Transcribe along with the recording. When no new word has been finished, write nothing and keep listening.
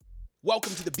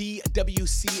Welcome to the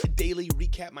BWC Daily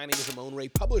Recap. My name is Ramon Ray,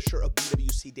 publisher of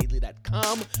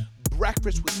BWCDaily.com.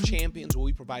 Breakfast with Champions, where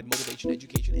we provide motivation,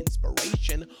 education,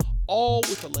 inspiration, all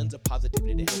with a lens of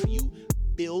positivity to help you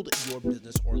build your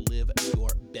business or live your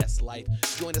best life.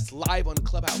 Join us live on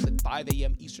Clubhouse at 5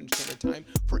 a.m. Eastern Standard Time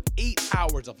for 8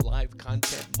 hours of live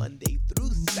content Monday through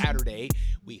Saturday.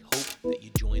 We hope that you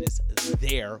join us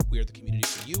there. We are the community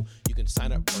for you. You can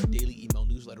sign up for our daily email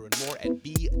newsletter and more at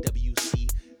BWCDaily.com.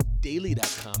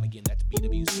 Again, that's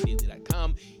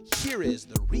BWCDaily.com. Here is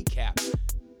the recap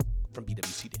from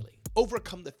BWC Daily.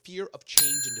 Overcome the fear of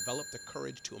change and develop the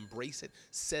courage to embrace it,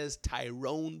 says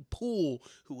Tyrone Poole,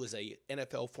 who was a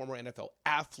former NFL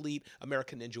athlete,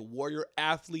 American Ninja Warrior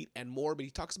athlete, and more. But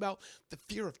he talks about the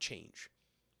fear of change.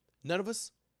 None of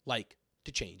us like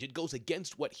to change. It goes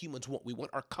against what humans want. We want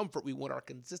our comfort. We want our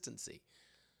consistency.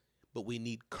 But we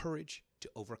need courage to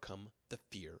overcome the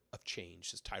fear of change,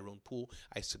 says Tyrone Poole.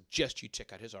 I suggest you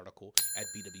check out his article at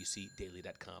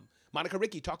BWCDaily.com. Monica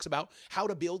Ricky talks about how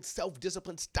to build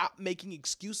self-discipline, stop making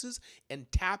excuses, and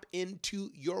tap into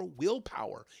your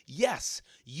willpower. Yes,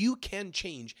 you can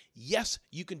change. Yes,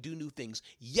 you can do new things.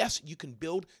 Yes, you can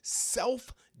build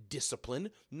self-discipline,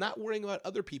 not worrying about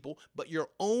other people, but your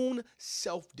own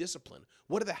self-discipline.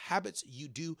 What are the habits you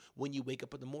do when you wake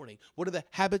up in the morning? What are the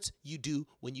habits you do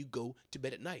when you go to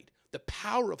bed at night? The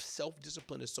power of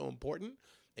self-discipline is so important,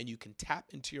 and you can tap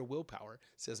into your willpower,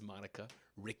 says Monica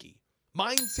Ricky.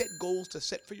 Mindset goals to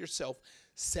set for yourself.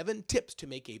 7 tips to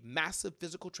make a massive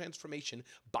physical transformation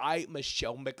by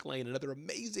Michelle McLean, another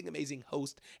amazing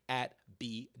host at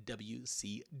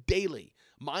BWC Daily.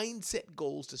 Mindset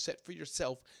goals to set for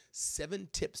yourself. 7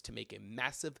 tips to make a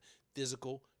massive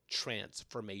physical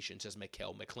transformation, says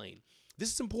Michelle McLean.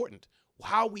 This is important.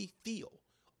 How we feel,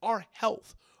 our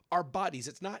health, our bodies.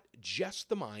 It's not just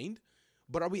the mind,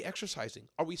 but are we exercising?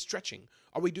 Are we stretching?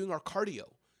 Are we doing our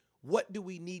cardio? What do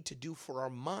we need to do for our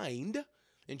mind?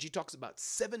 And she talks about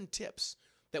 7 tips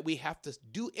that we have to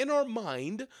do in our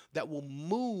mind that will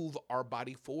move our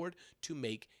body forward to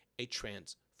make a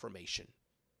transformation.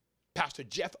 Pastor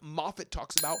Jeff Moffitt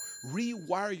talks about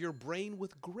rewire your brain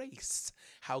with grace,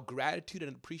 how gratitude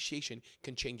and appreciation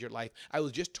can change your life. I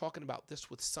was just talking about this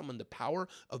with someone, the power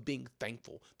of being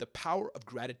thankful, the power of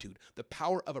gratitude, the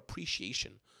power of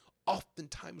appreciation.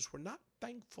 Oftentimes, we're not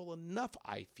thankful enough,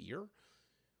 I fear.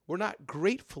 We're not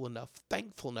grateful enough,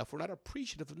 thankful enough. We're not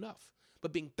appreciative enough.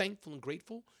 But being thankful and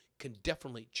grateful can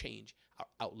definitely change our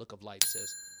outlook of life,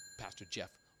 says Pastor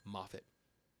Jeff Moffitt.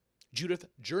 Judith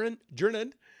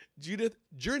Jernad,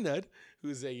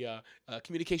 who's a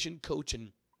communication coach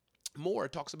and more,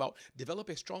 talks about develop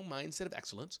a strong mindset of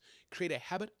excellence, create a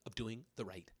habit of doing the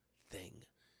right thing.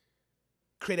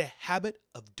 Create a habit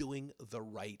of doing the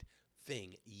right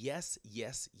thing. Yes.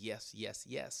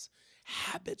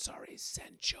 Habits are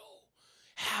essential.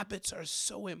 Habits are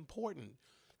so important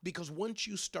because once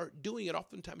you start doing it,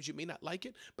 oftentimes you may not like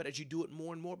it, but as you do it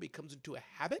more and more, it becomes into a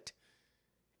habit.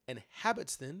 And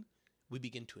habits then we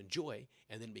begin to enjoy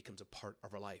and then becomes a part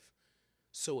of our life.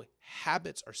 So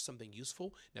habits are something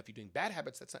useful. Now, if you're doing bad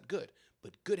habits, that's not good,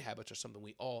 but good habits are something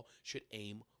we all should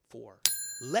aim for.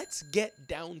 Let's get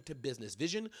down to business.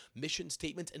 Vision, mission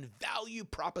statements, and value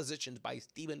propositions by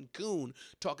Stephen Kuhn,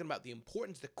 talking about the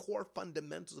importance, the core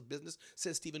fundamentals of business,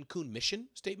 says Stephen Kuhn. Mission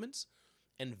statements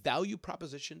and value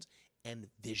propositions and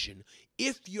vision.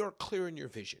 If you're clear in your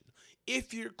vision,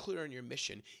 if you're clear on your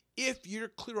mission, if you're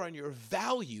clear on your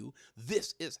value,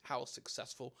 this is how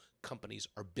successful companies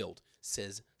are built,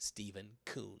 says Stephen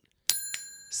Kuhn.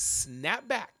 Snap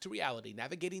back to reality,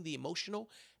 navigating the emotional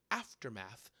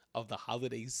aftermath of the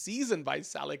holiday season by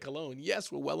Sally Cologne. Yes,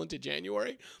 we're well into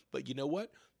January, but you know what?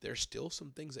 There's still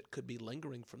some things that could be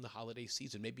lingering from the holiday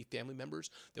season. Maybe family members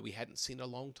that we hadn't seen in a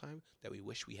long time that we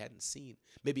wish we hadn't seen.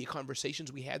 Maybe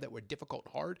conversations we had that were difficult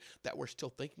and hard that we're still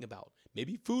thinking about.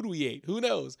 Maybe food we ate, who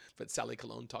knows? But Sally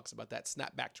Cologne talks about that.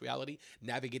 Snap back to reality,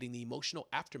 navigating the emotional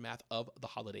aftermath of the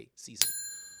holiday season.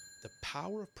 The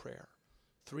power of prayer.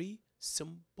 3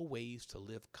 simple ways to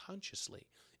live consciously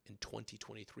in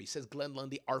 2023, says Glenn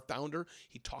Lundy, our founder.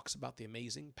 He talks about the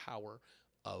amazing power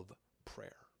of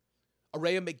prayer.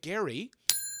 Araya McGarry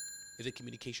is a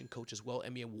communication coach as well,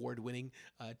 Emmy Award-winning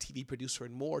TV producer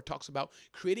and more, talks about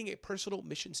creating a personal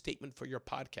mission statement for your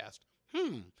podcast.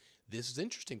 This is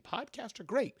interesting. Podcasts are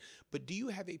great, but do you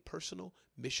have a personal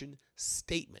mission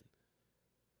statement?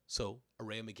 So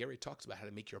Araya McGarry talks about how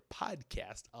to make your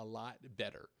podcast a lot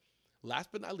better. Last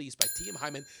but not least, by T.M.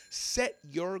 Hyman, set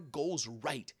your goals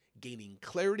right, gaining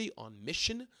clarity on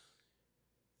mission,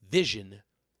 vision,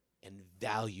 and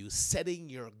value. Setting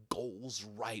your goals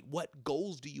right. What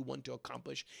goals do you want to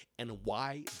accomplish, and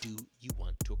why do you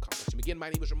want to accomplish them? Again, my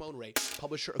name is Ramon Ray,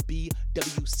 publisher of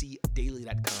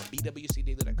BWCDaily.com.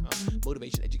 BWCDaily.com,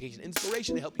 motivation, education,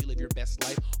 inspiration to help you live your best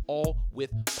life, all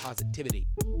with positivity.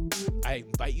 I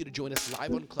invite you to join us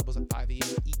live on Clubhouse at 5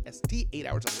 a.m. EST, 8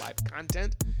 hours of live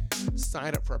content.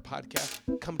 Sign up for our podcast.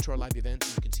 Come to our live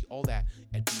events. You can see all that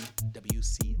at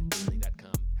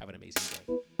BWCDaily.com. Have an amazing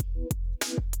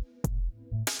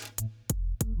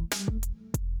day.